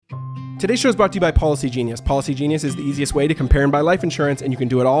Today's show is brought to you by Policy Genius. Policy Genius is the easiest way to compare and buy life insurance, and you can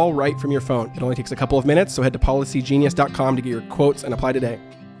do it all right from your phone. It only takes a couple of minutes, so head to policygenius.com to get your quotes and apply today.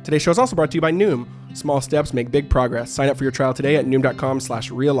 Today's show is also brought to you by Noom. Small steps make big progress. Sign up for your trial today at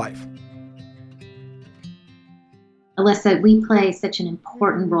noom.com/reallife. Alyssa, we play such an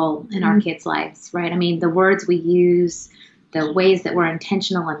important role in our kids' lives, right? I mean, the words we use, the ways that we're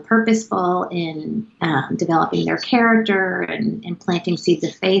intentional and purposeful in developing their character and planting seeds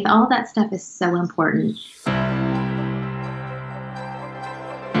of faith, all that stuff is so important.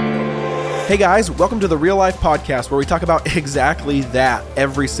 Hey guys, welcome to the Real Life Podcast, where we talk about exactly that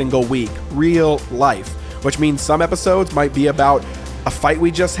every single week, real life, which means some episodes might be about a fight we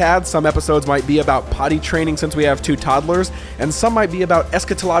just had, some episodes might be about potty training since we have 2 toddlers, and some might be about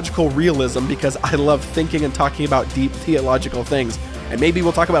eschatological realism because I love thinking and talking about deep theological things. And maybe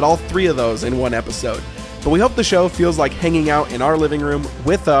we'll talk about all 3 of those in one episode. But we hope the show feels like hanging out in our living room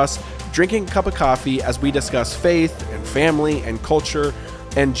with us, drinking a cup of coffee as we discuss faith and family and culture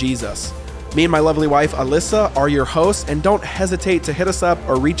and Jesus. Me and my lovely wife, Alyssa, are your hosts, and don't hesitate to hit us up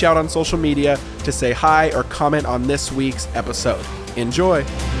or reach out on social media to say hi or comment on this week's episode. Enjoy.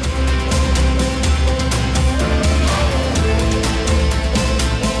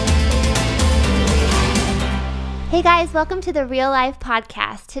 Hey guys, welcome to the Real Life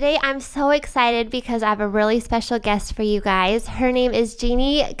Podcast. Today I'm so excited because I have a really special guest for you guys. Her name is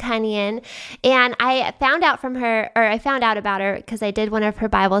Jeannie Cunnion, and I found out about her because I did one of her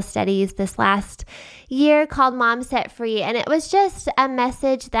Bible studies this last year called Mom Set Free, and it was just a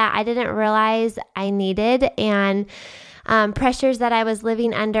message that I didn't realize I needed, and pressures that I was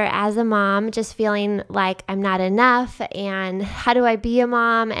living under as a mom, just feeling like I'm not enough, and how do I be a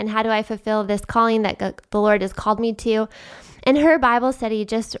mom, and how do I fulfill this calling that the Lord has called me to. And her Bible study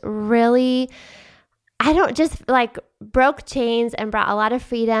just really, broke chains and brought a lot of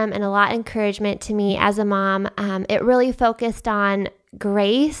freedom and a lot of encouragement to me as a mom. It really focused on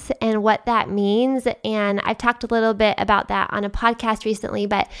grace and what that means, and I've talked a little bit about that on a podcast recently,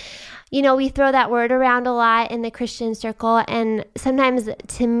 but we throw that word around a lot in the Christian circle, and sometimes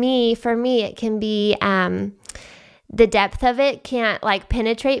for me, it can be, the depth of it can't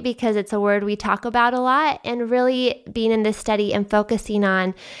penetrate because it's a word we talk about a lot. And really being in this study and focusing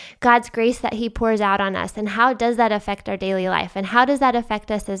on God's grace that He pours out on us and how does that affect our daily life and how does that affect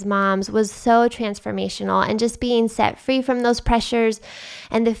us as moms was so transformational, and just being set free from those pressures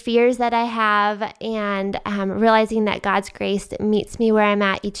and the fears that I have, and realizing that God's grace meets me where I'm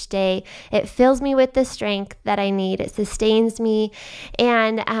at each day. It fills me with the strength that I need. It sustains me.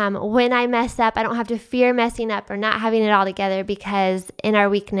 And when I mess up, I don't have to fear messing up or not having it all together, because in our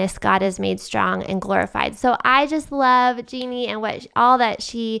weakness, God is made strong and glorified. So I just love Jeannie and all that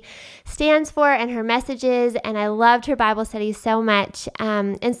she stands for and her messages, and I loved her Bible studies so much.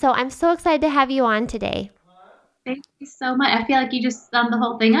 And so I'm so excited to have you on today. Thank you so much. I feel like you just summed the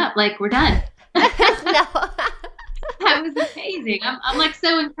whole thing up. We're done. No. That was amazing. I'm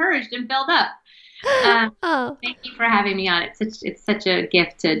so encouraged and filled up. Thank you for having me on. It's such a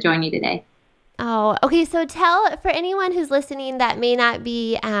gift to join you today. Oh, okay. So for anyone who's listening that may not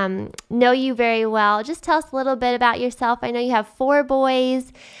know you very well, just tell us a little bit about yourself. I know you have 4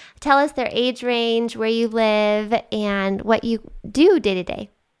 boys. Tell us their age range, where you live, and what you do day to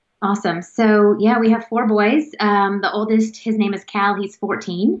day. Awesome. So yeah, we have 4 boys. The oldest, his name is Cal. He's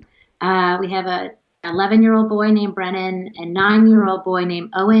 14. We have a 11-year-old boy named Brennan, a 9-year-old boy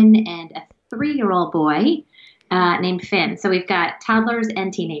named Owen, and a 3-year-old boy named Finn. So we've got toddlers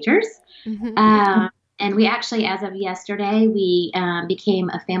and teenagers. Mm-hmm. And we actually, as of yesterday, we became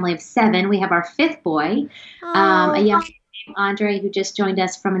a family of 7. We have our 5th boy, a young man named Andre, who just joined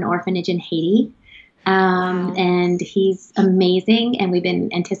us from an orphanage in Haiti. And he's amazing, and we've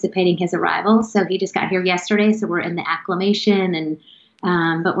been anticipating his arrival. So he just got here yesterday, so we're in the acclimation, and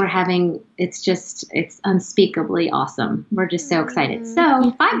but it's unspeakably awesome. We're just so excited.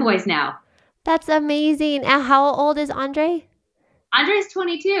 So 5 boys now. That's amazing. And how old is Andre? Andre's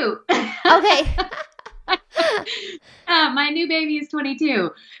 22. Okay. My new baby is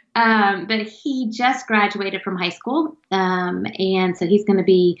 22. But he just graduated from high school. And so he's going to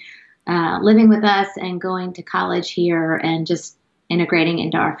be living with us and going to college here and just integrating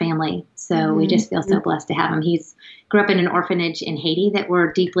into our family. So we just feel so blessed to have him. He's grew up in an orphanage in Haiti that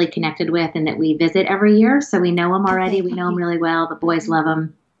we're deeply connected with and that we visit every year. So we know him already. We know him really well. The boys love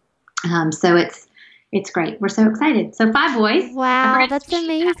him. So it's great. We're so excited. So 5 boys. Wow, that's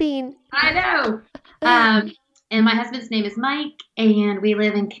amazing. I know. And my husband's name is Mike, and we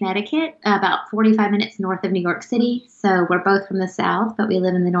live in Connecticut, about 45 minutes north of New York City. So we're both from the South, but we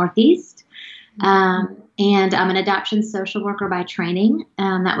live in the Northeast. And I'm an adoption social worker by training.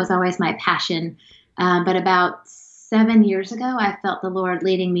 That was always my passion. But about 7 years ago, I felt the Lord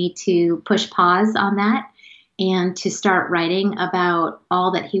leading me to push pause on that and to start writing about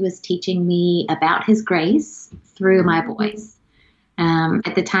all that he was teaching me about his grace through my boys.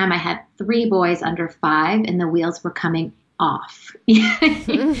 At the time, I had 3 boys under 5, and the wheels were coming off.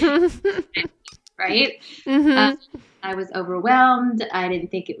 Right? Mm-hmm. I was overwhelmed. I didn't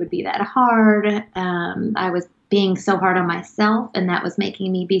think it would be that hard. I was being so hard on myself, and that was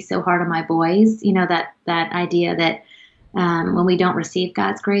making me be so hard on my boys. You know, that idea that when we don't receive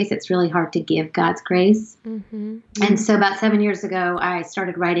God's grace, it's really hard to give God's grace. Mm-hmm. And so about 7 years ago, I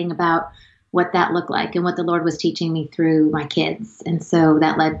started writing about what that looked like and what the Lord was teaching me through my kids. And so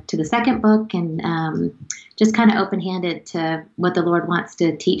that led to the second book, and just kind of open-handed to what the Lord wants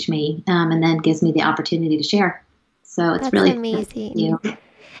to teach me, and then gives me the opportunity to share. So it's really amazing.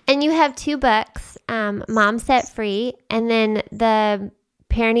 And you have 2 books, Mom Set Free, and then the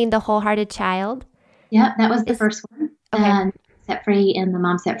Parenting the Wholehearted Child. Yeah, that was the first one. Okay. And Set Free and the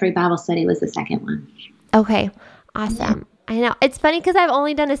Mom Set Free Bible Study was the second one. Okay, awesome. Yeah. I know. It's funny because I've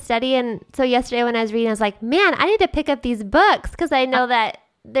only done a study, and so yesterday when I was reading, I was like, man, I need to pick up these books because I know that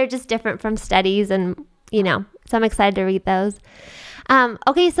they're just different from studies, and, so I'm excited to read those.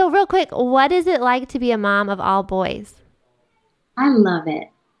 Okay, so real quick, what is it like to be a mom of all boys? I love it.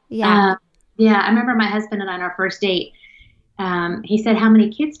 Yeah. I remember my husband and I on our first date, he said, how many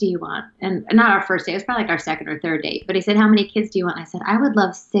kids do you want? And not our first date, it was probably like our second or third date, but he said, how many kids do you want? I said, I would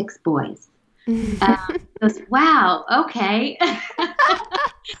love 6 boys. He goes, wow, okay.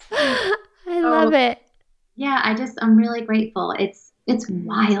 I love it. Yeah, I'm really grateful. It's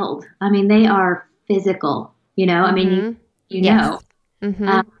wild. I mean, they are physical, I mean, you know.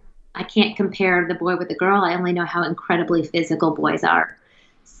 Mm-hmm. I can't compare the boy with the girl. I only know how incredibly physical boys are.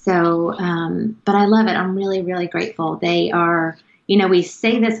 So, but I love it. I'm really, really grateful. They are, we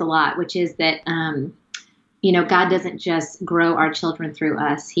say this a lot, which is that, God doesn't just grow our children through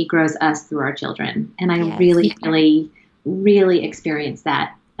us. He grows us through our children. And I really, really experienced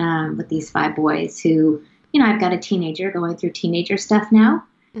that with these 5 boys who, I've got a teenager going through teenager stuff now.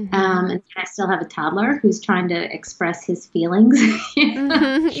 Mm-hmm. And I still have a toddler who's trying to express his feelings.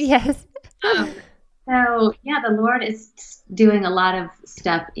 Mm-hmm. Yes. So, the Lord is doing a lot of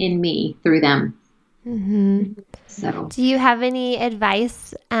stuff in me through them. Mm-hmm. So, do you have any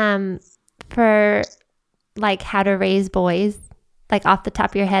advice for like how to raise boys? Like off the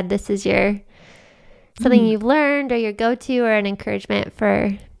top of your head, this is something you've learned or your go-to or an encouragement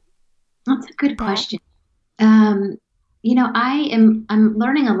for? That's a good question. I'm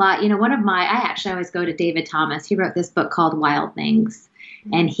learning a lot. I actually always go to David Thomas. He wrote this book called Wild Things.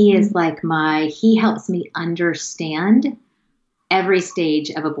 And he is he helps me understand every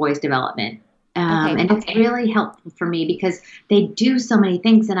stage of a boy's development. And it's really helpful for me because they do so many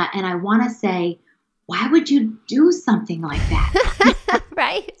things. And I want to say, why would you do something like that?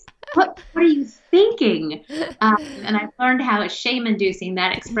 Right. What are you thinking? And I've learned how shame-inducing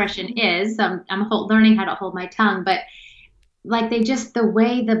that expression is. I'm learning how to hold my tongue, but the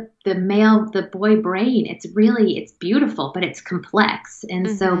way the boy brain, it's beautiful, but it's complex. And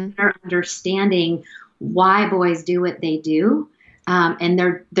so they're understanding why boys do what they do, and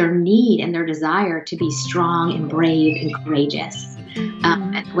their need and their desire to be strong and brave and courageous,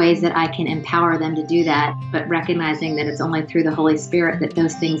 and ways that I can empower them to do that, but recognizing that it's only through the Holy Spirit that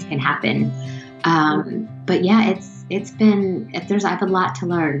those things can happen. But yeah, I have a lot to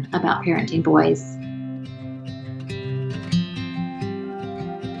learn about parenting boys.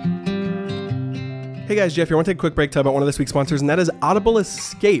 Hey guys, Jeff here. I want to take a quick break to talk about one of this week's sponsors, and that is Audible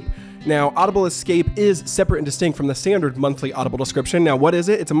Escape. Now, Audible Escape is separate and distinct from the standard monthly Audible subscription. Now, what is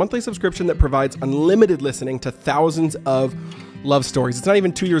it? It's a monthly subscription that provides unlimited listening to thousands of love stories. It's not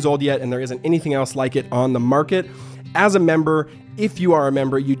even 2 years old yet, and there isn't anything else like it on the market. As a member, if you are a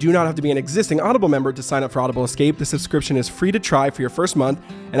member, you do not have to be an existing Audible member to sign up for Audible Escape. The subscription is free to try for your first month,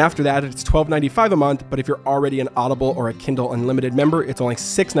 and after that, it's $12.95 a month. But if you're already an Audible or a Kindle Unlimited member, it's only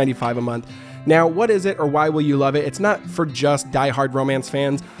 $6.95 a month. Now, what is it or why will you love it? It's not for just diehard romance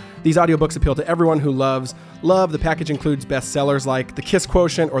fans. These audiobooks appeal to everyone who loves love. The package includes bestsellers like The Kiss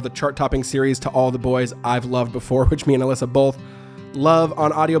Quotient or the chart-topping series To All the Boys I've Loved Before, which me and Alyssa both love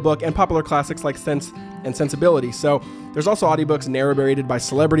on audiobook, and popular classics like Sense and Sensibility. So there's also audiobooks narrated by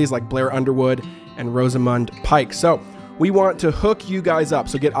celebrities like Blair Underwood and Rosamund Pike. So we want to hook you guys up.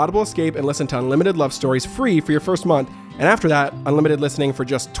 So get Audible Escape and listen to unlimited love stories free for your first month. And after that, unlimited listening for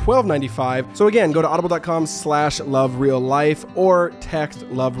just $12.95. So again, go to audible.com/lovereallife or text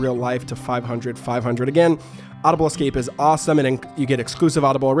Love Real Life to 500-500. Again, Audible Escape is awesome, and you get exclusive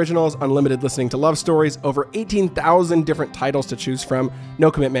Audible originals, unlimited listening to love stories, over 18,000 different titles to choose from, no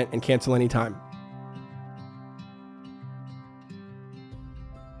commitment, and cancel anytime.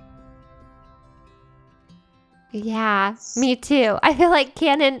 Yeah, me too. I feel like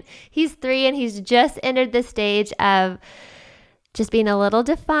Cannon, he's 3 and he's just entered the stage of just being a little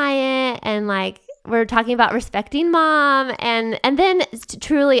defiant, and like we're talking about respecting mom. And then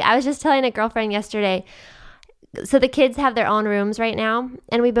truly, I was just telling a girlfriend yesterday, so the kids have their own rooms right now,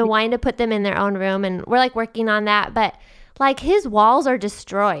 and we've been wanting to put them in their own room, and we're like working on that, but like his walls are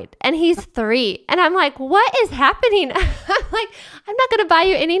destroyed and he's 3. And I'm like, what is happening? I'm like, I'm not going to buy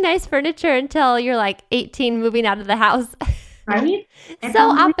you any nice furniture until you're like 18 moving out of the house. Right? So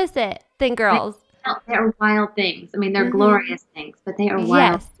opposite than girls. They're wild things. I mean, they're glorious things, but they are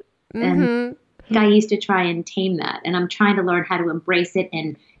wild. Yes. And I used to try and tame that. And I'm trying to learn how to embrace it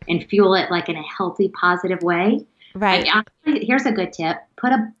and fuel it like in a healthy, positive way. Right. Here's a good tip.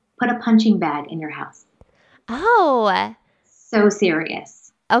 Put a punching bag in your house. Oh. So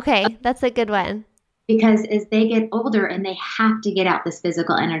serious. Okay. That's a good one. Because as they get older and they have to get out this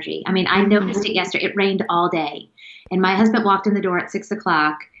physical energy. I mean, I noticed it yesterday. It rained all day. And my husband walked in the door at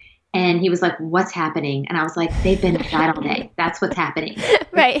 6:00 and he was like, what's happening? And I was like, they've been inside all day. That's what's happening.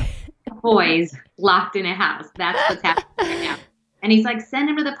 Right. Boys locked in a house. That's what's happening right now. And he's like, send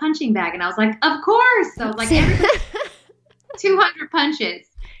him to the punching bag. And I was like, of course. So like 200 punches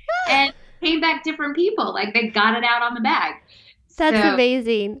and came back different people. Like they got it out on the bag. That's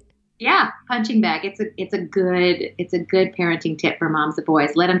amazing. Yeah. Punching bag. It's a good parenting tip for moms of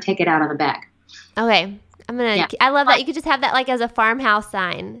boys. Let them take it out on the bag. Okay. I love that. You could just have that like as a farmhouse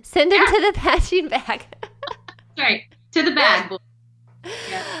sign. Send them to the punching bag. Right. To the bag.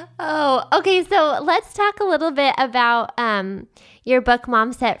 Yeah. Oh, okay. So let's talk a little bit about your book,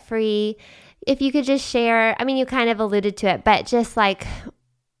 Mom Set Free. If you could just share, I mean, you kind of alluded to it, but just like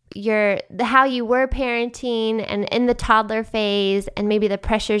how you were parenting and in the toddler phase and maybe the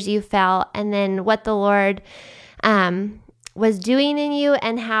pressures you felt, and then what the Lord was doing in you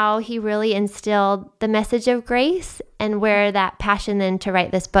and how he really instilled the message of grace and where that passion then to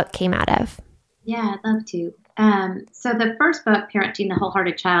write this book came out of. Yeah, I'd love to. So the first book, Parenting the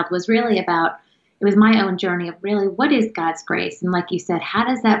Wholehearted Child, was really about, it was my own journey of really what is God's grace? And like you said, how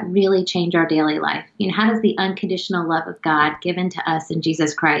does that really change our daily life? You know, how does the unconditional love of God given to us in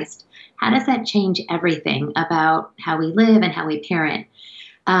Jesus Christ, how does that change everything about how we live and how we parent?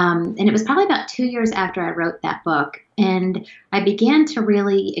 And it was probably about 2 years after I wrote that book. And I began to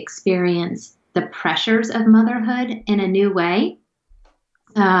really experience the pressures of motherhood in a new way.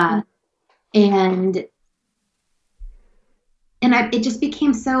 It just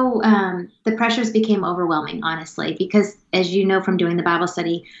became so, the pressures became overwhelming, honestly, because as you know from doing the Bible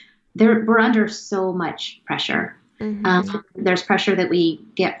study, we're under so much pressure. Mm-hmm. There's pressure that we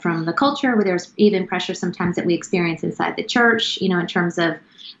get from the culture, where there's even pressure sometimes that we experience inside the church, you know, in terms of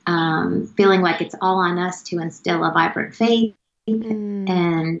feeling like it's all on us to instill a vibrant faith.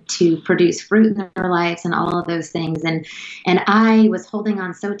 And to produce fruit in their lives and all of those things. And I was holding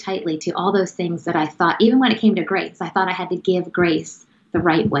on so tightly to all those things that I thought, even when it came to grace, I thought I had to give grace the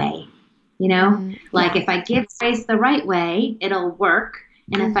right way. You know, if I give grace the right way, it'll work.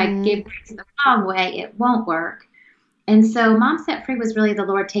 And if I give grace the wrong way, it won't work. And so Mom Set Free was really the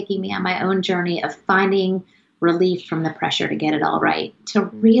Lord taking me on my own journey of finding relief from the pressure to get it all right, to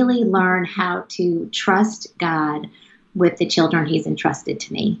really learn how to trust God with the children he's entrusted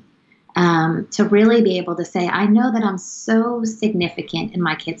to me, to really be able to say, I know that I'm so significant in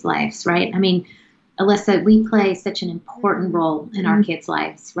my kids' lives, right? I mean, Alyssa, we play such an important role in our kids'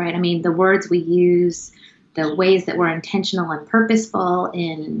 lives, right? I mean, the words we use, the ways that we're intentional and purposeful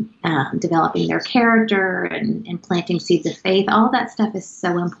in developing their character and planting seeds of faith, all that stuff is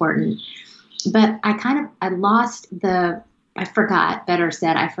so important. But I forgot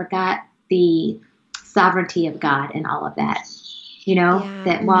the sovereignty of God in all of that. You know,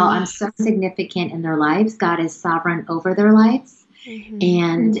 that while I'm so significant in their lives, God is sovereign over their lives. Mm-hmm.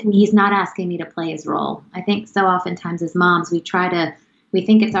 And he's not asking me to play his role. I think so oftentimes as moms, we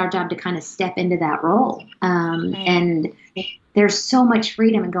think it's our job to kind of step into that role. And there's so much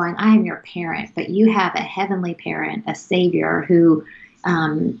freedom in going, I am your parent, but you have a heavenly parent, a savior who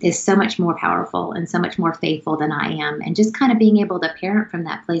is so much more powerful and so much more faithful than I am. And just kind of being able to parent from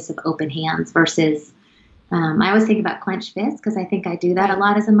that place of open hands versus, I always think about clenched fists, because I think I do that a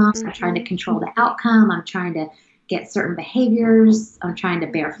lot as a mom. I'm trying to control the outcome. I'm trying to get certain behaviors. I'm trying to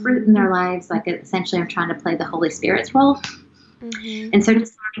bear fruit in their lives. Like essentially I'm trying to play the Holy Spirit's role. And so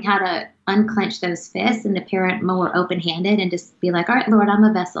just learning how to unclench those fists and to parent more open-handed and just be like, all right, Lord, I'm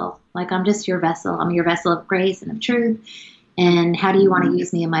a vessel. Like, I'm just your vessel. I'm your vessel of grace and of truth. And how do you want to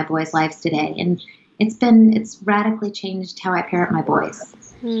use me in my boys' lives today? And it's radically changed how I parent my boys.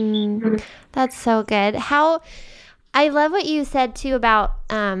 That's so good. I love what you said too about,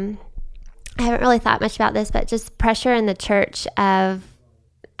 I haven't really thought much about this, but just pressure in the church of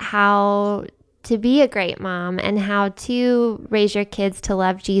how to be a great mom and how to raise your kids to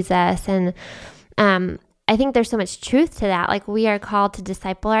love Jesus. And I think there's so much truth to that. Like, we are called to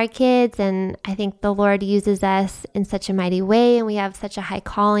disciple our kids, and I think the Lord uses us in such a mighty way, and we have such a high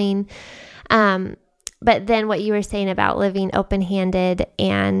calling. But then what you were saying about living open-handed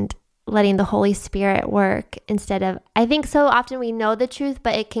and letting the Holy Spirit work instead of, I think so often we know the truth,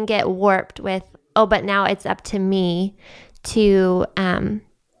 but it can get warped with, oh, but now it's up to me to,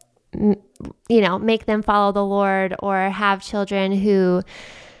 make them follow the Lord, or have children who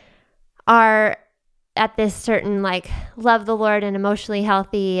are at this certain, like, love the Lord and emotionally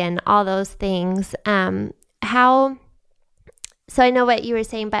healthy and all those things. So I know what you were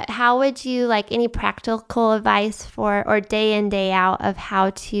saying, but how would you, like, any practical advice for, or day in, day out, of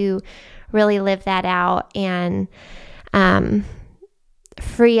how to really live that out and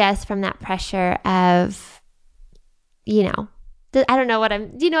free us from that pressure of, I don't know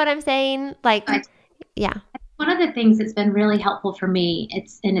do you know what I'm saying? Like, yeah. One of the things that's been really helpful for me,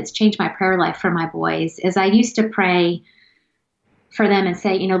 it's changed my prayer life for my boys, is I used to pray for them and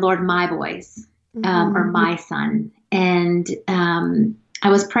say, Lord, my boys, or my son. And I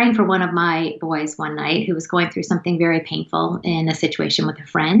was praying for one of my boys one night who was going through something very painful in a situation with a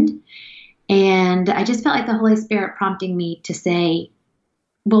friend. And I just felt like the Holy Spirit prompting me to say,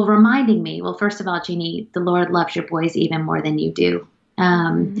 reminding me, first of all, Jeannie, the Lord loves your boys even more than you do.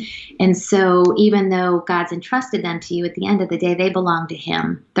 And so even though God's entrusted them to you, at the end of the day, they belong to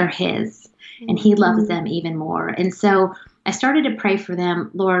him. They're his, and he loves them even more. And so I started to pray for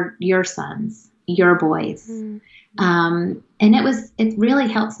them, Lord, your sons, your boys. And it really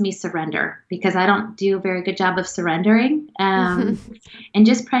helps me surrender, because I don't do a very good job of surrendering. And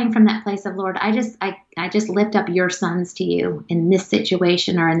just praying from that place of, Lord, I just lift up your sons to you in this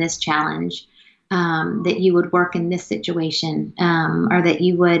situation or in this challenge, that you would work in this situation, or that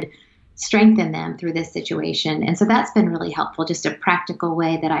you would strengthen them through this situation. And so that's been really helpful. Just a practical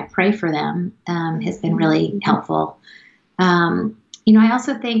way that I pray for them has been really helpful. I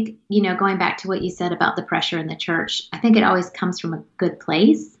also think, going back to what you said about the pressure in the church, I think it always comes from a good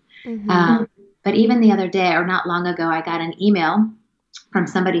place. But even the other day, or not long ago, I got an email from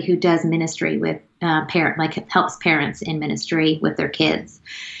somebody who does ministry with helps parents in ministry with their kids.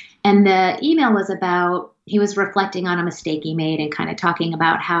 And the email was about, he was reflecting on a mistake he made and kind of talking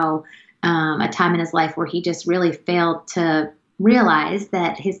about how a time in his life where he just really failed to realize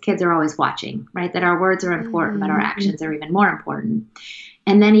that his kids are always watching, right? That our words are important, but our actions are even more important.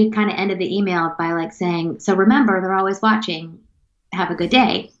 And then he kind of ended the email by saying, so remember, they're always watching. Have a good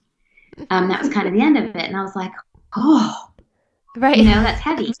day. That was kind of the end of it. And I was like, oh, right. That's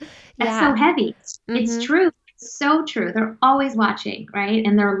heavy. That's so heavy. It's true. It's so true. They're always watching, right?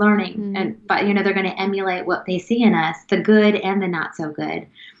 And they're learning. But they're going to emulate what they see in us, the good and the not so good.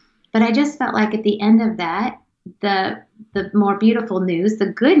 But I just felt like at the end of that, the more beautiful news, the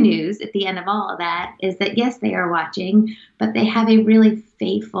good news at the end of all of that is that, yes, they are watching, but they have a really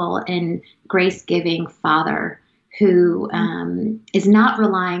faithful and grace-giving Father who is not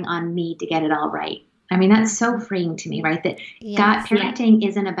relying on me to get it all right. I mean, that's so freeing to me, right? That God parenting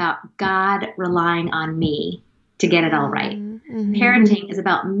isn't about God relying on me to get it all right. Parenting is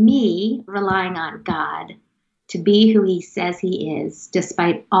about me relying on God to be who he says he is,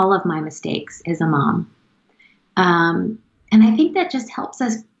 despite all of my mistakes as a mom. And I think that just helps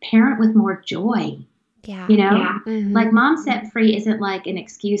us parent with more joy. Like, mom set free isn't like an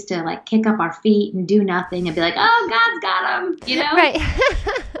excuse to kick up our feet and do nothing and be like, oh, God's got them, Right.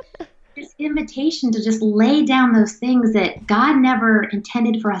 This invitation to just lay down those things that God never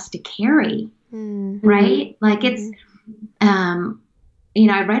intended for us to carry. Right? It's,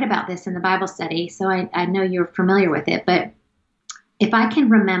 I write about this in the Bible study, so I know you're familiar with it, but if I can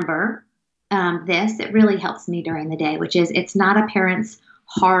remember it really helps me during the day, which is, it's not a parent's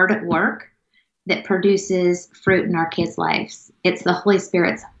hard work that produces fruit in our kids' lives. It's the Holy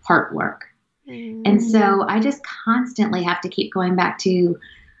Spirit's heart work. And so I just constantly have to keep going back to,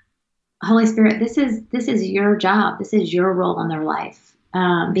 Holy Spirit, this is your job. This is your role in their life.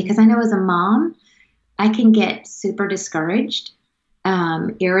 Because I know as a mom, I can get super discouraged,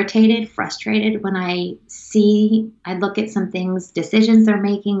 irritated, frustrated when I look at some things, decisions they're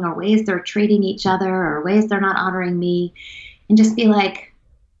making, or ways they're treating each other, or ways they're not honoring me. and just be like,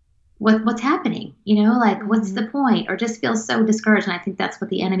 what's happening? Like, what's the point? Or just feel so discouraged. And I think that's what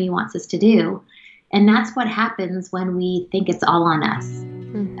the enemy wants us to do. And that's what happens when we think it's all on us.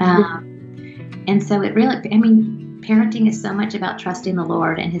 And so it really, parenting is so much about trusting the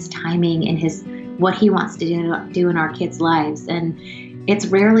Lord and his timing and what he wants to do in our kids' lives. And it's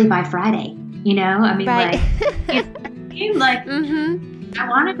rarely by Friday, Right. like I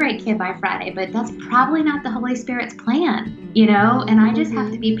want a great kid by Friday, but that's probably not the Holy Spirit's plan, and I just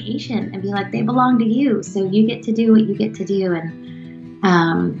have to be patient and be like, they belong to you. So you get to do what you get to do. And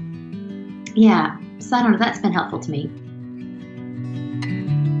so I don't know, that's been helpful to me.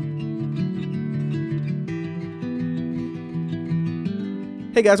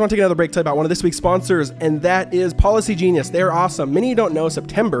 Hey guys, I want to take another break to tell you about one of this week's sponsors, and that is Policy Genius. They're awesome. Many of you don't know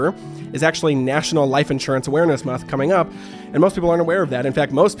September is actually National Life Insurance Awareness Month coming up, and most people aren't aware of that. In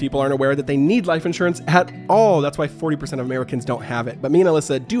fact, most people aren't aware that they need life insurance at all. That's why 40% of Americans don't have it. But me and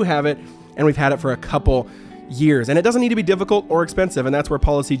Alyssa do have it, and we've had it for a couple years. And it doesn't need to be difficult or expensive, and that's where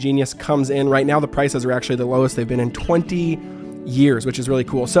Policy Genius comes in. Right now, the prices are actually the lowest they've been in 20 years, which is really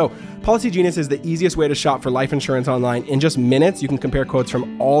cool. So Policy Genius is the easiest way to shop for life insurance online. In just minutes, you can compare quotes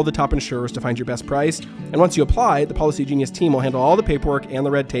from all the top insurers to find your best price. And once you apply, the Policy Genius team will handle all the paperwork and the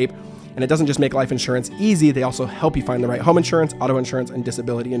red tape. And it doesn't just make life insurance easy, they also help you find the right home insurance, auto insurance, and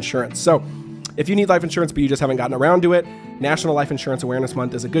disability insurance. So if you need life insurance, but you just haven't gotten around to it, National Life Insurance Awareness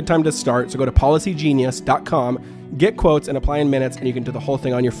Month is a good time to start. So go to policygenius.com, get quotes, and apply in minutes, and you can do the whole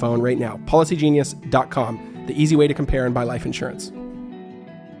thing on your phone right now. Policygenius.com. The easy way to compare and buy life insurance.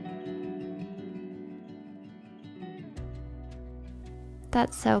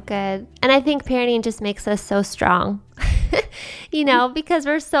 That's so good. And I think parenting just makes us so strong, because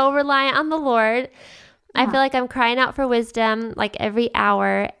we're so reliant on the Lord. I feel like I'm crying out for wisdom like every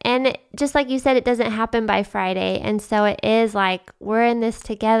hour. And just like you said, it doesn't happen by Friday. And so it is like we're in this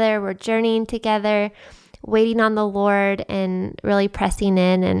together. We're journeying together, waiting on the Lord and really pressing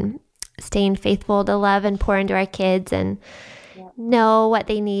in and staying faithful to love and pour into our kids and know what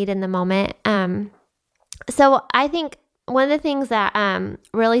they need in the moment. So I think one of the things that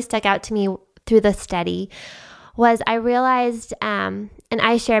really stuck out to me through the study was I realized, and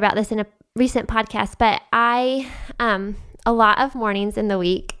I share about this in a recent podcast, but I, a lot of mornings in the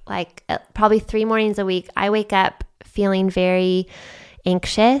week, like probably 3 mornings a week, I wake up feeling very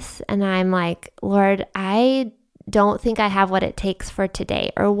anxious, and I'm like, Lord, I don't think I have what it takes for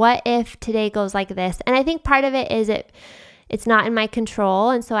today, or what if today goes like this? And I think part of it is it's not in my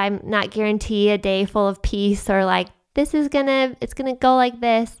control, and so I'm not guaranteed a day full of peace, or like it's gonna go like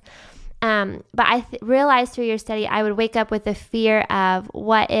this. But I realized through your study, I would wake up with the fear of,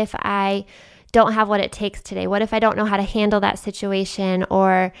 what if I don't have what it takes today? What if I don't know how to handle that situation,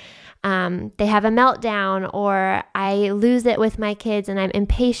 or they have a meltdown, or I lose it with my kids and I'm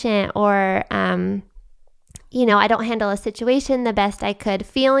impatient, or I don't handle a situation the best I could,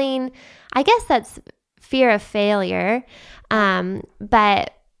 I guess that's fear of failure. And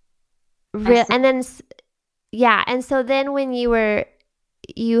so then when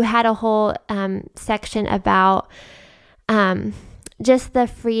you had a whole section about just the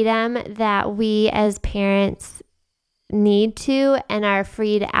freedom that we as parents need to and are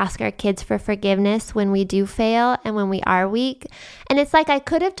free to ask our kids for forgiveness when we do fail and when we are weak. And it's like I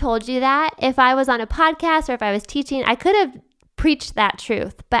could have told you that if I was on a podcast or if I was teaching, I could have preached that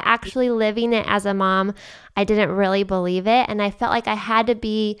truth, but actually living it as a mom, I didn't really believe it. And I felt like I had to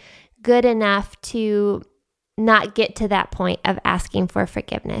be good enough to not get to that point of asking for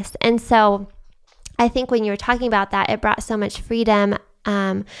forgiveness. And so I think when you were talking about that, it brought so much freedom,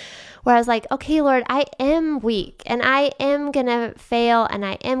 where I was like, okay, Lord, I am weak and I am going to fail and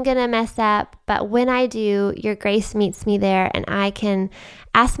I am going to mess up. But when I do, your grace meets me there and I can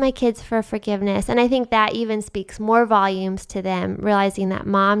ask my kids for forgiveness. And I think that even speaks more volumes to them, realizing that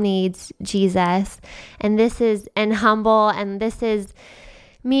mom needs Jesus, and this is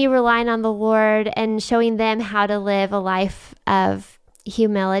me relying on the Lord and showing them how to live a life of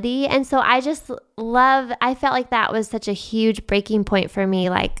humility. And so I felt like that was such a huge breaking point for me.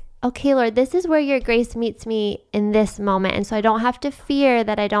 Like, okay, Lord, this is where your grace meets me in this moment. And so I don't have to fear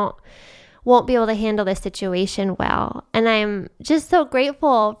that I won't be able to handle this situation well. And I'm just so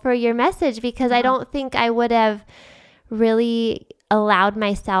grateful for your message, because I don't think I would have really allowed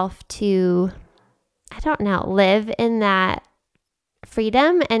myself to, live in that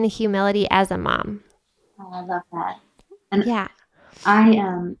freedom and humility as a mom. Oh, I love that. And yeah,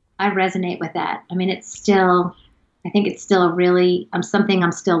 I resonate with that. I mean, I think it's still really something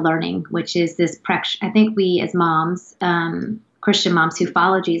I'm still learning, which is this I think we as moms, Christian moms who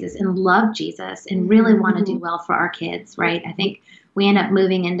follow Jesus and love Jesus and really want to do well for our kids, right? I think we end up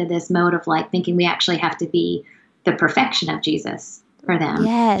moving into this mode of like thinking we actually have to be the perfection of Jesus for them.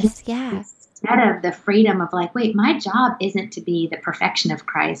 Yes. Yeah. Instead of the freedom of like, wait, my job isn't to be the perfection of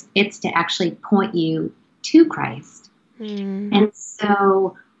Christ. It's to actually point you to Christ. And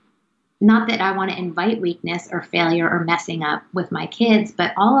so not that I want to invite weakness or failure or messing up with my kids,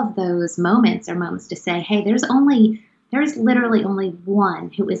 but all of those moments are moments to say, hey, there's literally only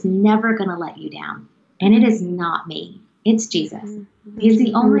one who is never going to let you down. And it is not me. It's Jesus. He's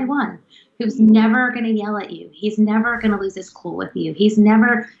the only one who's never going to yell at you. He's never going to lose his cool with you. He's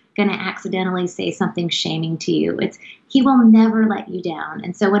never going to accidentally say something shaming to you. He will never let you down.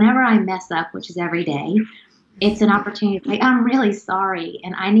 And so whenever I mess up, which is every day, it's an opportunity to say, I'm really sorry,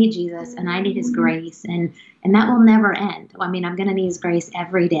 and I need Jesus, and I need his grace, and that will never end. I mean, I'm going to need his grace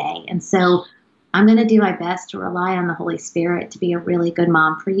every day. And so I'm going to do my best to rely on the Holy Spirit to be a really good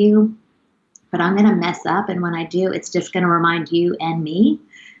mom for you. But I'm going to mess up, and when I do, it's just going to remind you and me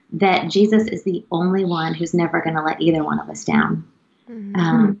that Jesus is the only one who's never going to let either one of us down.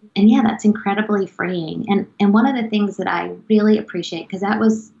 And yeah, that's incredibly freeing. And one of the things that I really appreciate, because that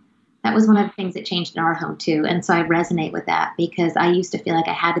was one of the things that changed in our home too. And so I resonate with that because I used to feel like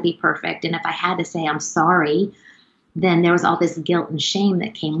I had to be perfect. And if I had to say I'm sorry, then there was all this guilt and shame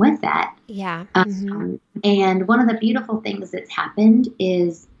that came with that. Yeah. And one of the beautiful things that's happened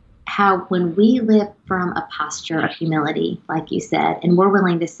is how when we live from a posture of humility, like you said, and we're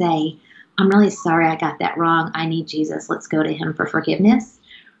willing to say, I'm really sorry I got that wrong. I need Jesus. Let's go to him for forgiveness.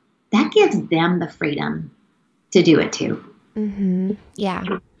 That gives them the freedom to do it too. Yeah.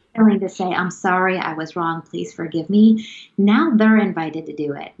 Willing to say, I'm sorry, I was wrong, please forgive me. Now they're invited to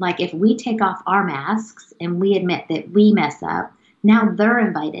do it. Like if we take off our masks and we admit that we mess up, now they're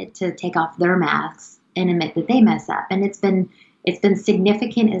invited to take off their masks and admit that they mess up. And it's been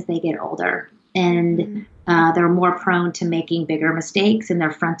significant as they get older. And they're more prone to making bigger mistakes, and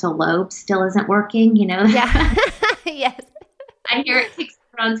their frontal lobe still isn't working, you know? Yeah. Yes. I hear it takes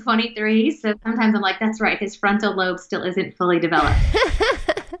around 23. So sometimes I'm like, that's right. His frontal lobe still isn't fully developed.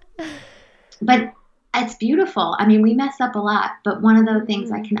 But it's beautiful. I mean, we mess up a lot, but one of the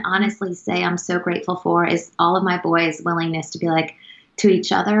things I can honestly say I'm so grateful for is all of my boys' willingness to be like to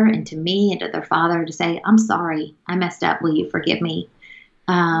each other and to me and to their father to say, I'm sorry, I messed up. Will you forgive me?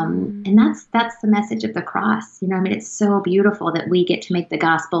 And that's the message of the cross. You know, I mean, it's so beautiful that we get to make the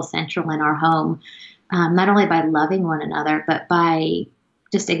gospel central in our home, not only by loving one another, but by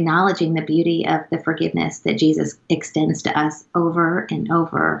just acknowledging the beauty of the forgiveness that Jesus extends to us over and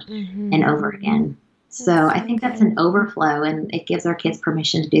over and over again. So I think that's an overflow, and it gives our kids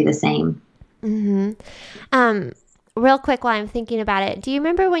permission to do the same. Real quick while I'm thinking about it, do you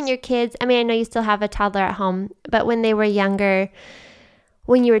remember when your kids, I mean, I know you still have a toddler at home, but when they were younger,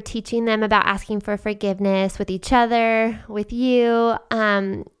 when you were teaching them about asking for forgiveness with each other, with you,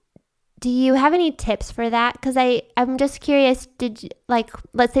 do you have any tips for that? Because I'm just curious, did you, like,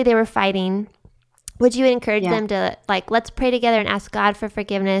 let's say they were fighting, would you encourage them to, like, let's pray together and ask God for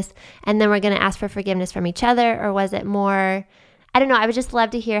forgiveness, and then we're going to ask for forgiveness from each other? Or was it more, I don't know, I would just love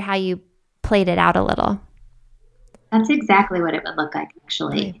to hear how you played it out a little. That's exactly what it would look like,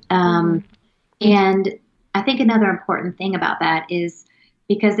 actually. And I think another important thing about that is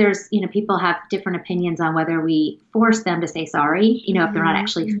because there's, you know, people have different opinions on whether we force them to say sorry, you know, if they're not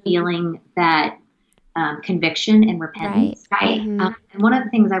actually feeling that conviction and repentance. Right. And one of the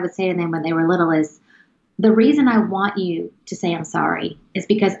things I would say to them when they were little is, the reason I want you to say I'm sorry is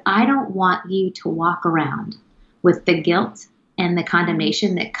because I don't want you to walk around with the guilt and the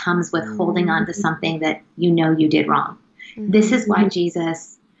condemnation that comes with holding on to something that you know you did wrong. This is why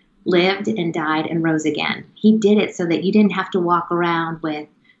Jesus lived and died and rose again. He did it so that you didn't have to walk around with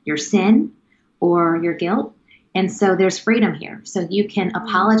your sin or your guilt. And so there's freedom here. So you can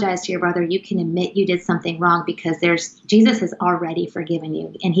apologize to your brother. You can admit you did something wrong because Jesus has already forgiven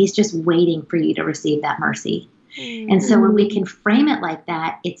you, and he's just waiting for you to receive that mercy. And so when we can frame it like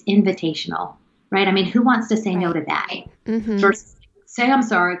that, it's invitational, right? I mean, who wants to say no to that? First, say I'm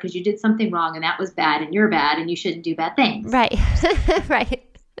sorry because you did something wrong and that was bad and you're bad and you shouldn't do bad things. Right. Right.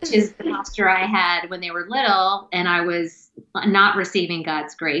 Which is the posture I had when they were little, and I was not receiving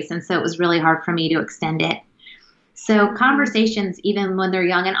God's grace. And so it was really hard for me to extend it. So conversations, even when they're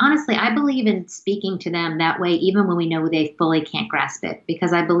young, and honestly, I believe in speaking to them that way, even when we know they fully can't grasp it,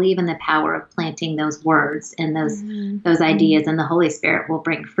 because I believe in the power of planting those words and those ideas, and the Holy Spirit will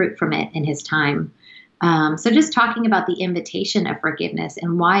bring fruit from it in his time. So just talking about the invitation of forgiveness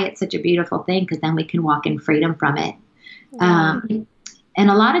and why it's such a beautiful thing, because then we can walk in freedom from it. And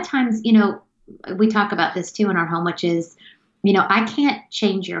a lot of times, you know, we talk about this too in our home, which is I can't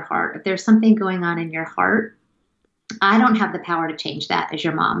change your heart. If there's something going on in your heart, I don't have the power to change that as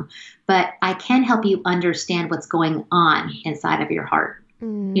your mom, but I can help you understand what's going on inside of your heart. You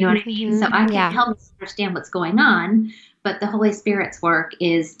know what I mean? So I can help you understand what's going on, but the Holy Spirit's work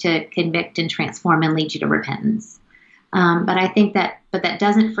is to convict and transform and lead you to repentance. But I think but that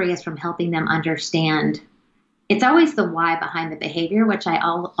doesn't free us from helping them understand. It's always the why behind the behavior, which I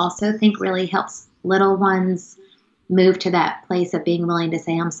also think really helps little ones move to that place of being willing to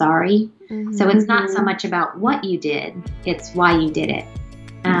say, I'm sorry. So it's not so much about what you did, it's why you did it.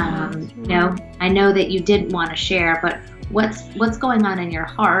 I know that you didn't want to share, but what's going on in your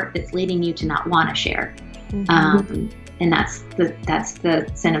heart that's leading you to not want to share? And that's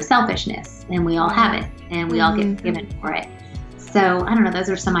the sin of selfishness, and we all have it, and we all get forgiven for it. So I don't know, those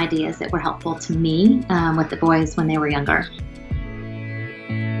are some ideas that were helpful to me with the boys when they were younger.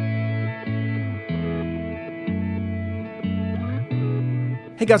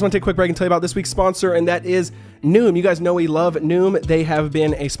 Hey guys, I want to take a quick break and tell you about this week's sponsor, and that is Noom. You guys know we love Noom. They have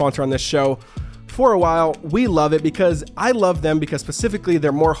been a sponsor on this show for a while. We love it because I love them because specifically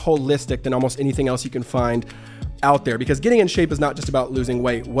they're more holistic than almost anything else you can find out there. Because getting in shape is not just about losing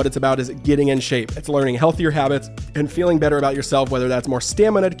weight. What it's about is getting in shape. It's learning healthier habits and feeling better about yourself, whether that's more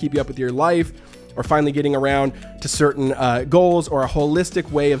stamina to keep you up with your life or finally getting around to certain goals or a holistic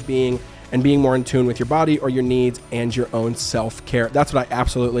way of being and being more in tune with your body or your needs and your own self-care. That's what I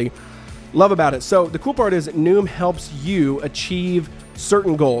absolutely love about it. So the cool part is Noom helps you achieve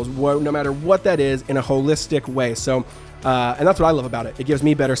certain goals, no matter what that is, in a holistic way. So, and that's what I love about it. It gives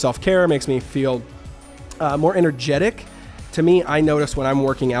me better self-care, makes me feel more energetic. To me, I notice when I'm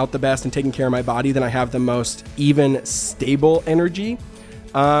working out the best and taking care of my body, then I have the most even, stable energy.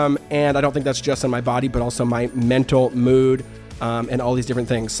 And I don't think that's just on my body, but also my mental mood, and all these different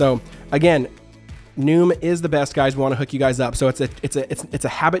things. So again, Noom is the best, guys. We want to hook you guys up. So it's a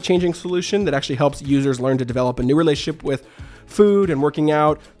habit-changing solution that actually helps users learn to develop a new relationship with food and working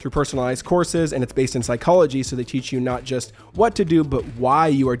out through personalized courses, and it's based in psychology, so they teach you not just what to do, but why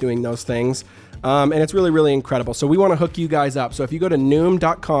you are doing those things. And it's really, really incredible. So we want to hook you guys up. So if you go to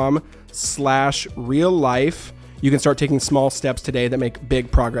noom.com/reallife, you can start taking small steps today that make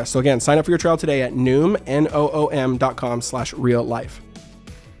big progress. So again, sign up for your trial today at Noom, noom.com/reallife.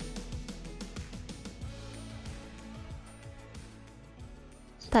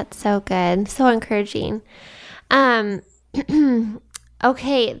 That's so good. So encouraging. Okay,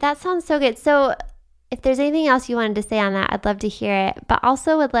 that sounds so good. So if there's anything else you wanted to say on that, I'd love to hear it. But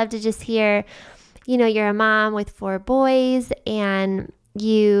also would love to just hear, you're a mom with 4 boys and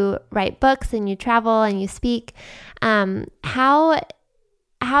you write books and you travel and you speak. How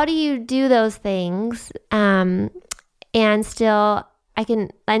do you do those things and still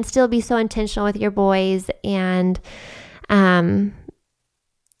be so intentional with your boys? And does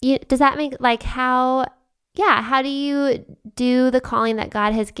that make how do you do the calling that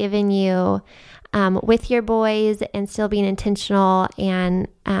God has given you with your boys and still being intentional and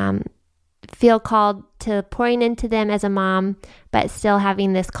feel called to pouring into them as a mom, but still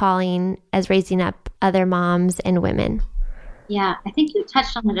having this calling as raising up other moms and women? Yeah, I think you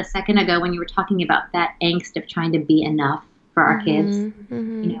touched on it a second ago when you were talking about that angst of trying to be enough for our kids.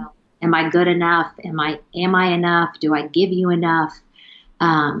 Am I good enough? Am I enough? Do I give you enough?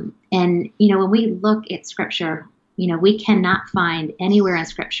 And when we look at Scripture, we cannot find anywhere in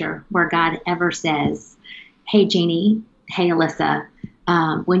Scripture where God ever says, hey, Jeannie, hey, Alyssa,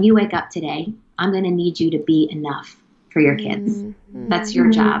 when you wake up today, I'm going to need you to be enough for your kids. That's your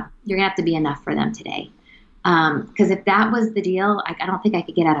job. You're going to have to be enough for them today. Because if that was the deal, I don't think I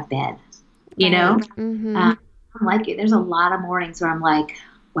could get out of bed, I'm like you. There's a lot of mornings where I'm like,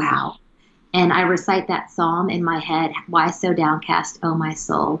 wow. And I recite that psalm in my head, why so downcast, O my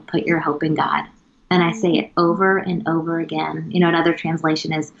soul, put your hope in God. And I say it over and over again. Another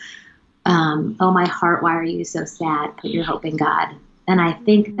translation is, oh my heart, why are you so sad? Put your hope in God. And I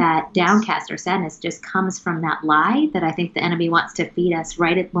think that downcast or sadness just comes from that lie that I think the enemy wants to feed us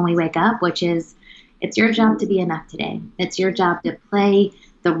when we wake up, which is, it's your job to be enough today. It's your job to play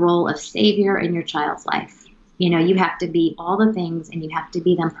the role of savior in your child's life. You have to be all the things and you have to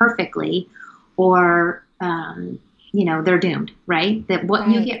be them perfectly, or, they're doomed, right? That what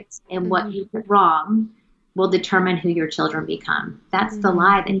you get and what you get wrong will determine who your children become. That's the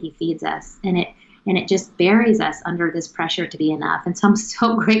lie that he feeds us. And it just buries us under this pressure to be enough. And so I'm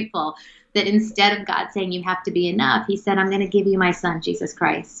so grateful that instead of God saying you have to be enough, he said, I'm going to give you my son, Jesus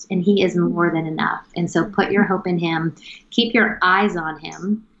Christ. And he is more than enough. And so put your hope in him, keep your eyes on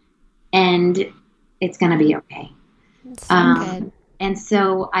him, and it's going to be okay. So good. And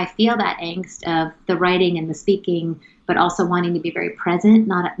so I feel that angst of the writing and the speaking, but also wanting to be very present,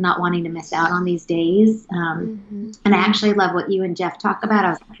 not wanting to miss out on these days. And I actually love what you and Jeff talk about. I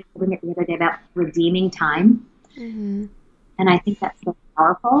was actually reading it the other day about redeeming time. And I think that's so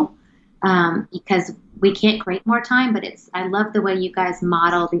powerful because we can't create more time, but I love the way you guys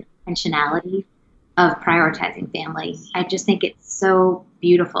model the intentionality of prioritizing family. I just think it's so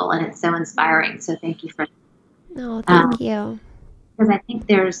beautiful and it's so inspiring. So thank you for that. Oh, thank you. Because I think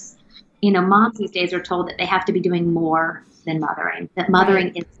there's, moms these days are told that they have to be doing more than mothering, that mothering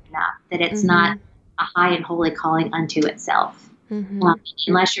is enough, that it's not a high and holy calling unto itself.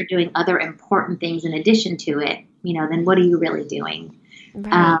 Unless you're doing other important things in addition to it, then what are you really doing?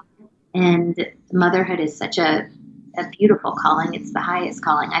 Right. And motherhood is such a beautiful calling. It's the highest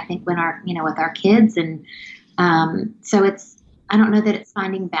calling, I think, when with our kids. And so I don't know that it's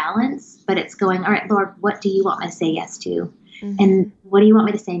finding balance, but it's going, all right, Lord, what do you want me to say yes to? And what do you want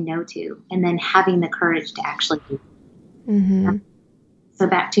me to say no to? And then having the courage to actually do it. So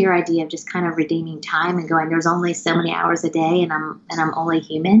back to your idea of just kind of redeeming time and going, there's only so many hours a day and I'm only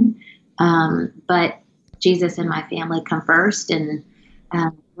human. But Jesus and my family come first, and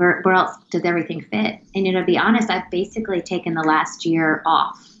where else does everything fit? And, to be honest, I've basically taken the last year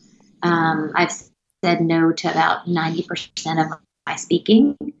off. I've said no to about 90% of my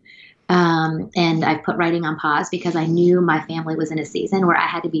speaking. And I've put writing on pause because I knew my family was in a season where I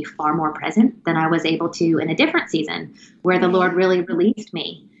had to be far more present than I was able to in a different season where the Lord really released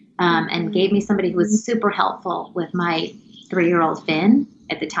me and gave me somebody who was super helpful with my 3-year-old Finn.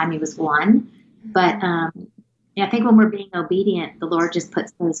 At the time he was 1. But I think when we're being obedient, the Lord just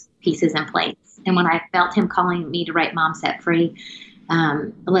puts those pieces in place. And when I felt him calling me to write Mom Set Free,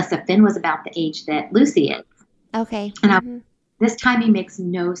 Alyssa, Finn was about the age that Lucy is. Okay. And this timing makes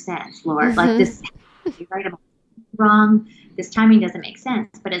no sense, Lord. Like this, you write about wrong. This timing doesn't make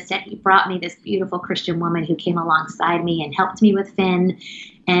sense. But instead, he brought me this beautiful Christian woman who came alongside me and helped me with Finn.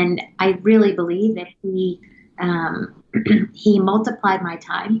 And I really believe that he multiplied my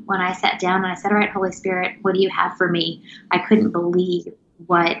time. When I sat down and I said, all right, Holy Spirit, what do you have for me? I couldn't believe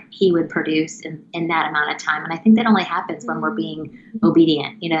what he would produce in that amount of time. And I think that only happens when we're being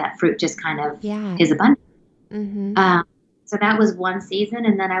obedient. That fruit just kind of is abundant. So that was one season.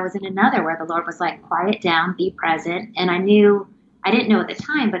 And then I was in another where the Lord was like, quiet down, be present. And I didn't know at the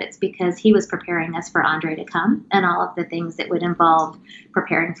time, but it's because he was preparing us for Andre to come and all of the things that would involve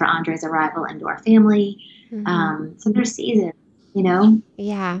preparing for Andre's arrival into our family. So there's seasons,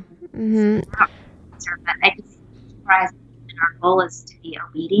 Yeah. But I just surprise, and our goal is to be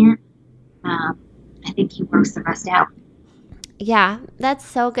obedient. I think he works the rest out. Yeah, that's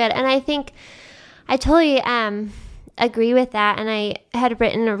so good. And I think I totally agree with that. And I had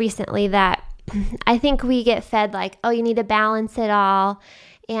written recently that I think we get fed like, oh, you need to balance it all.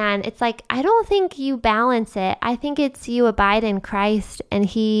 And it's like, I don't think you balance it. I think it's you abide in Christ, and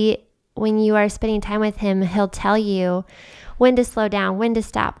when you are spending time with him, he'll tell you when to slow down, when to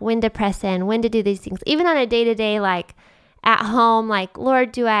stop, when to press in, when to do these things. Even on a day-to-day, like at home, like,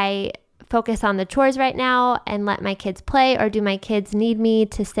 Lord, do I focus on the chores right now and let my kids play, or do my kids need me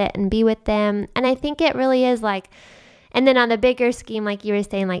to sit and be with them? And I think it really is like, and then on the bigger scheme, like you were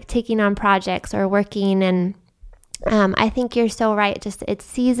saying, like taking on projects or working. And I think you're so right. Just it's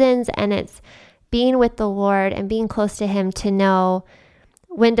seasons, and it's being with the Lord and being close to him to know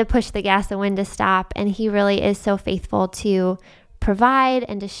when to push the gas and when to stop. And he really is so faithful to provide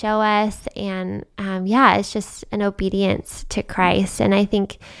and to show us. And it's just an obedience to Christ. And I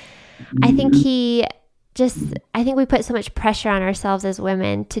think we put so much pressure on ourselves as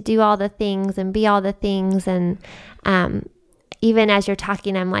women to do all the things and be all the things. And even as you're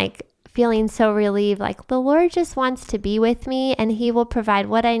talking, I'm like feeling so relieved, like the Lord just wants to be with me, and he will provide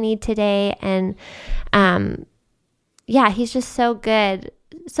what I need today. And he's just so good,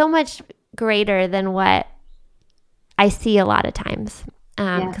 so much greater than what I see a lot of times.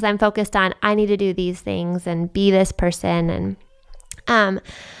 Because I'm focused on, I need to do these things and be this person. And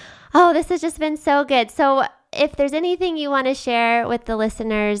this has just been so good. So if there's anything you want to share with the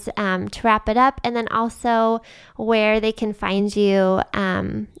listeners to wrap it up, and then also where they can find you,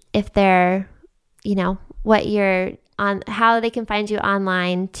 if they're, what you're on, how they can find you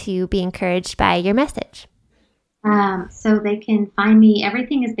online to be encouraged by your message. So they can find me.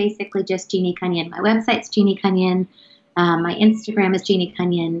 Everything is basically just Jeannie Cunnion. My website's Jeannie Cunnion. My Instagram is Jeannie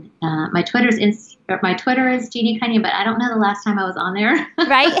Cunnion. My Twitter is Jeannie Cunnion, but I don't know the last time I was on there.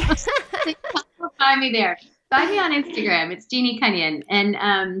 Right. Find me there. Find me on Instagram. It's Jeannie Cunnion.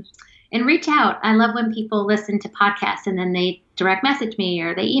 And reach out. I love when people listen to podcasts and then they direct message me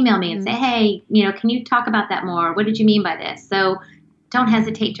or they email me and say, hey, can you talk about that more? What did you mean by this? So don't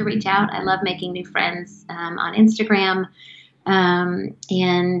hesitate to reach out. I love making new friends on Instagram.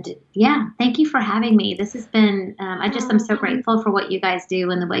 And yeah, thank you for having me. This has been, I'm so grateful for what you guys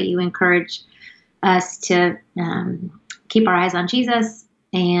do and the way you encourage us to keep our eyes on Jesus,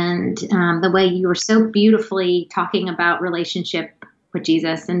 and the way you were so beautifully talking about relationship with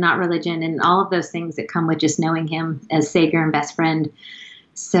Jesus and not religion and all of those things that come with just knowing him as Savior and best friend.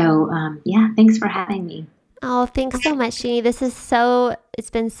 So thanks for having me. Oh, thanks so much, Jeannie. It's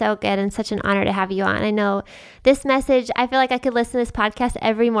been so good and such an honor to have you on. I know this message, I feel like I could listen to this podcast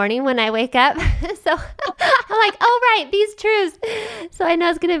every morning when I wake up. So I'm like, oh, right, these truths. So I know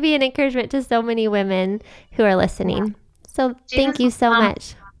it's going to be an encouragement to so many women who are listening. Yeah. So thank you so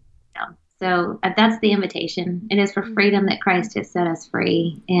much. So that's the invitation. It is for freedom that Christ has set us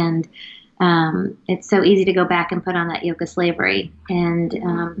free. And it's so easy to go back and put on that yoke of slavery.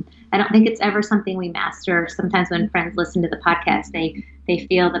 And I don't think it's ever something we master. Sometimes when friends listen to the podcast, they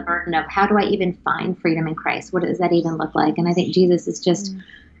feel the burden of, how do I even find freedom in Christ? What does that even look like? And I think Jesus is just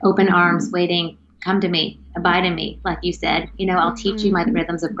open arms waiting, come to me, abide in me. Like you said, I'll teach you my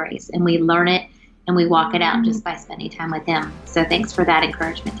rhythms of grace. And we learn it and we walk it out just by spending time with him. So thanks for that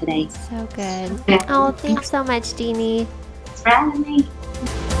encouragement today. So good. Oh, thanks so much, Jeannie. Thanks for having me.